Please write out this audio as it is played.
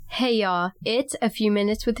Hey y'all, it's A Few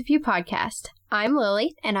Minutes with a Few podcast. I'm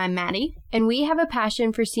Lily. And I'm Maddie. And we have a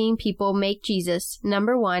passion for seeing people make Jesus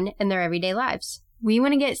number one in their everyday lives. We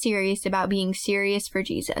want to get serious about being serious for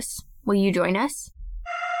Jesus. Will you join us?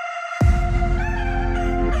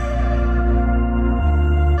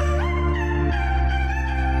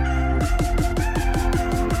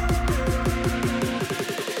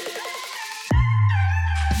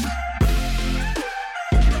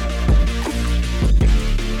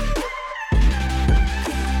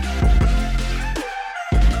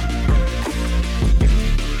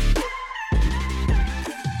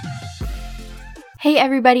 Hey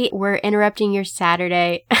everybody, we're interrupting your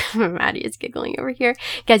Saturday. Maddie is giggling over here.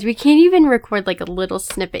 Guys, we can't even record like a little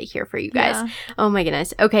snippet here for you guys. Yeah. Oh my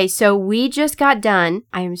goodness. Okay, so we just got done.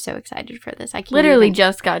 I am so excited for this. I can't literally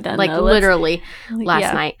just got done. Like literally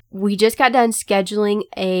last night. We just got done scheduling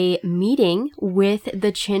a meeting with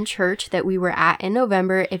the Chin Church that we were at in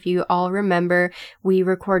November. If you all remember, we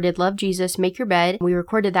recorded Love Jesus, Make Your Bed. We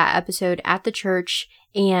recorded that episode at the church.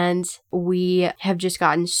 And we have just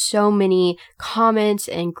gotten so many comments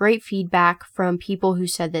and great feedback from people who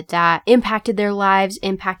said that impacted their lives,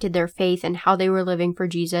 impacted their faith, and how they were living for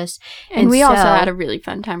Jesus. And we also had a really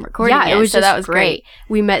fun time recording it. Yeah, it was so that was great.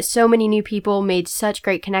 We met so many new people, made such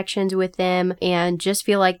great connections with them, and just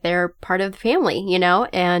feel like they're part of the family, you know?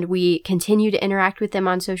 And we continue to interact with them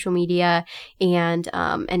on social media and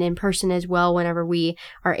in person as well whenever we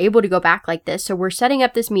are able to go back like this. So we're setting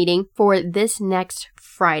up this meeting for this next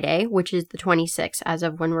Friday, which is the 26th as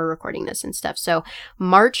of when we're recording this and stuff. So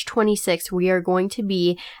March 26th, we are going to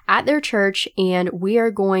be at their church and we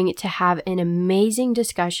are going to have an amazing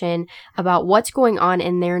discussion about what's going on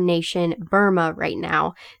in their nation, Burma, right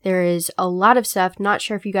now. There is a lot of stuff, not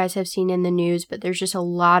sure if you guys have seen in the news, but there's just a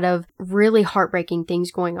lot of really heartbreaking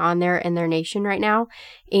things going on there in their nation right now.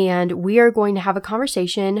 And we are going to have a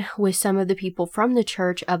conversation with some of the people from the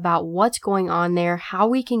church about what's going on there, how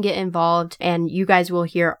we can get involved, and you guys will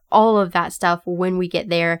hear all of that stuff when we get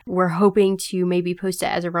there. We're hoping to maybe post it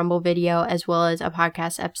as a Rumble video as well as a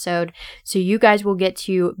podcast episode. So you guys will get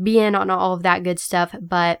to be in on all of that good stuff.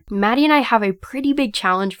 But Maddie and I have a pretty big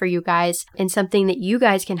challenge for you guys and something that you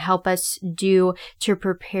guys can help us do to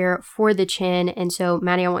prepare for the Chin. And so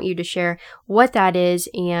Maddie, I want you to share what that is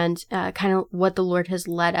and kind of what the Lord has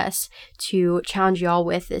led us to challenge y'all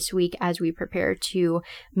with this week as we prepare to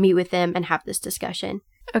meet with them and have this discussion.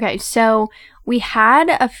 Okay, so we had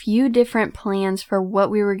a few different plans for what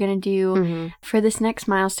we were going to do for this next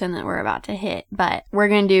milestone that we're about to hit, but we're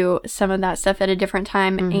going to do some of that stuff at a different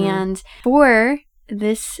time. And for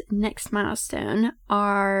this next milestone,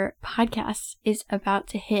 our podcast is about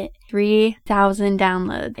to hit 3,000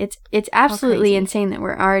 downloads. It's absolutely insane that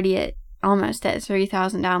we're already almost at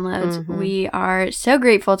 3,000 downloads. We are so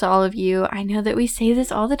grateful to all of you. I know that we say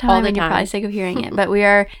this all the time and you're probably sick of hearing it, but we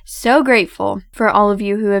are so grateful for all of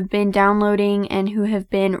you who have been downloading and who have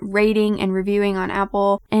been rating and reviewing on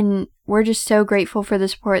Apple. And we're just so grateful for the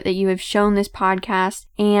support that you have shown this podcast.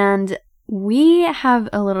 And we have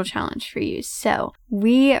a little challenge for you. So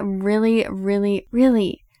we really, really,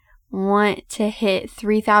 really want to hit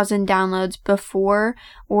 3,000 downloads before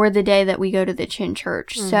or the day that we go to the Chin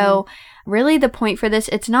Church. So really the point for this,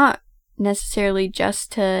 it's not necessarily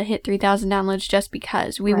just to hit 3,000 downloads just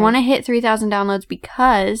because. We want to hit 3,000 downloads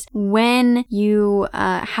because when you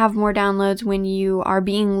have more downloads, when you are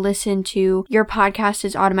being listened to, your podcast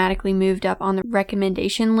is automatically moved up on the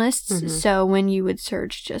recommendation lists. So when you would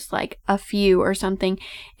search just like a few or something,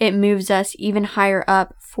 it moves us even higher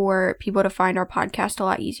up for people to find our podcast a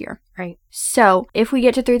lot easier. Right. So if we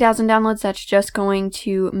get to 3,000 downloads, that's just going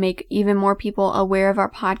to make even more people aware of our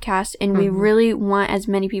podcast. And we really want as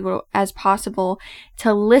many people as possible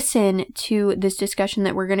to listen to this discussion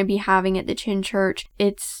that we're going to be having at the Chin Church.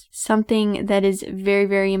 It's something that is very,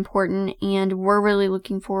 very important. And we're really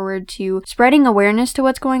looking forward to spreading awareness to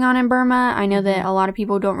what's going on in Burma. I know that a lot of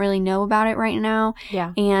people don't really know about it right now.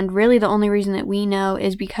 Yeah. And really the only reason that we know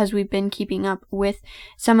is because we've been keeping up with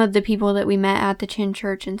some of the people that we met at the Chin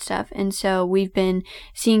Church and stuff. And so we've been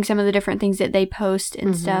seeing some of the different things that they post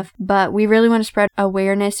and stuff. But we really want to spread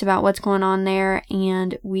awareness about what's going on there.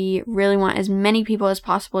 And we really want as many people as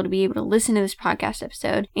possible to be able to listen to this podcast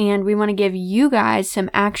episode. And we want to give you guys some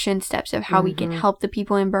action steps of how we can help the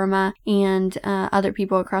people in Burma and other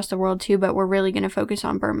people across the world too. But we're really going to focus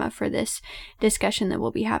on Burma for this discussion that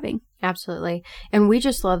we'll be having. Absolutely. And we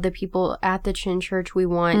just love the people at the Chin Church. We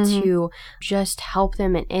want to just help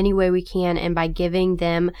them in any way we can. And by giving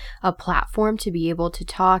them a platform to be able to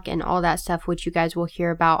talk and all that stuff, which you guys will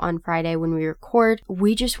hear about on Friday when we record,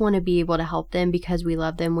 we just want to be able to help them because we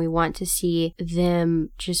love them. We want to see them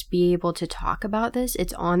just be able to talk about this.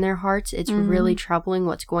 It's on their hearts. It's really troubling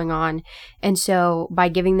what's going on. And so by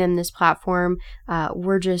giving them this platform,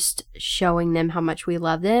 we're just showing them how much we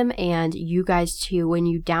love them. And you guys too, when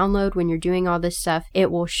you download, when you're doing all this stuff,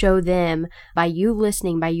 it will show them by you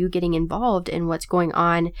listening, by you getting involved in what's going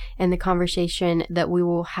on, and the conversation that we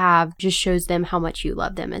will have just shows them how much you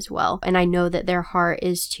love them as well. And I know that their heart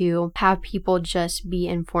is to have people just be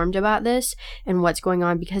informed about this and what's going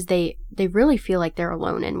on, because they really feel like they're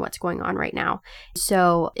alone in what's going on right now.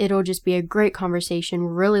 So it'll just be a great conversation.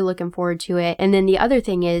 We're really looking forward to it. And then the other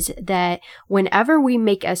thing is that whenever we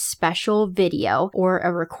make a special video or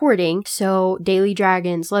a recording, so Daily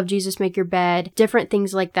Dragons, Love Jesus, Make Your Bed, different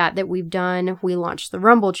things like that we've done. We launched the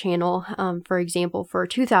Rumble channel, for example, for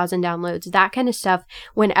 2,000 downloads, that kind of stuff.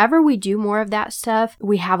 Whenever we do more of that stuff,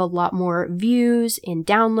 we have a lot more views and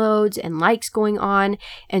downloads and likes going on.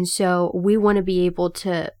 And so we want to be able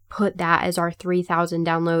to put that as our 3,000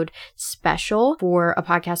 download special for a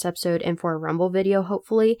podcast episode and for a Rumble video,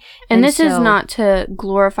 hopefully. And this is not to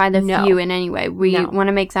glorify the few in any way. We want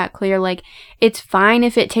to make that clear. Like, it's fine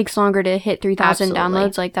if it takes longer to hit 3,000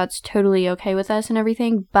 downloads. Like, that's totally okay with us and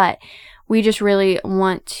everything. But we just really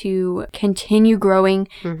want to continue growing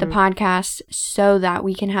the podcast so that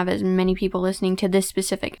we can have as many people listening to this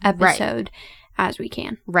specific episode as we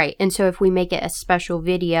can. Right. And so if we make it a special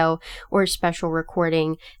video or a special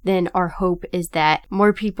recording, then our hope is that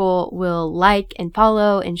more people will like and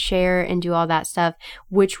follow and share and do all that stuff,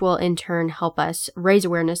 which will in turn help us raise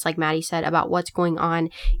awareness, like Maddie said, about what's going on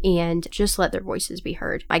and just let their voices be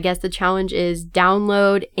heard. I guess the challenge is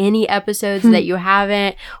download any episodes that you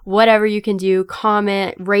haven't, whatever you can do,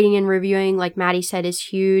 comment, rating and reviewing, like Maddie said, is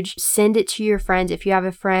huge. Send it to your friends. If you have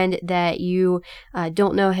a friend that you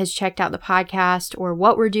don't know has checked out the podcast or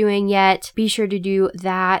what we're doing yet, be sure to do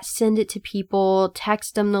that. Send it to people,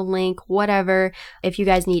 text them the link, whatever. If you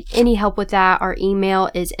guys need any help with that, our email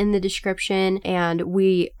is in the description, and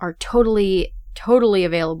we are totally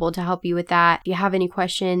available to help you with that if you have any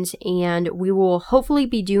questions. And we will hopefully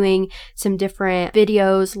be doing some different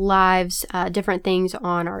videos, lives, different things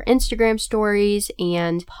on our Instagram stories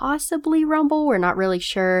and possibly Rumble. We're not really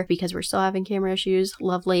sure because we're still having camera issues.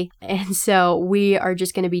 Lovely. And so we are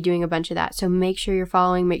just going to be doing a bunch of that. So make sure you're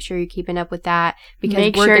following, make sure you're keeping up with that, because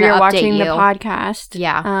make we're sure going to you're update watching you. The podcast.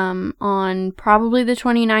 Yeah. On probably the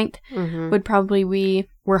 29th would probably be,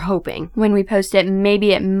 we're hoping, when we post it.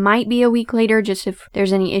 Maybe it might be a week later, just if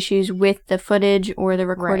there's any issues with the footage or the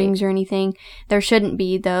recordings or anything. There shouldn't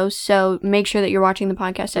be, though. So make sure that you're watching the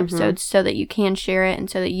podcast episodes so that you can share it and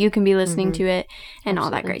so that you can be listening to it and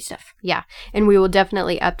all that great stuff. Yeah. And we will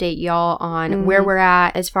definitely update y'all on where we're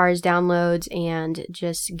at as far as downloads and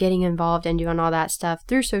just getting involved and doing all that stuff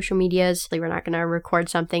through social medias. We're not going to record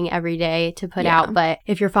something every day to put out, but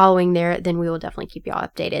if you're following there, then we will definitely keep y'all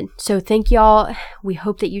updated. So thank y'all. We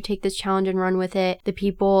hope that you take this challenge and run with it. The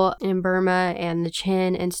people in Burma and the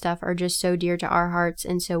Chin and stuff are just so dear to our hearts,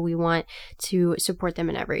 and so we want to support them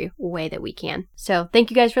in every way that we can. So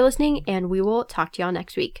thank you guys for listening, and we will talk to y'all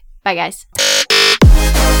next week. Bye, guys.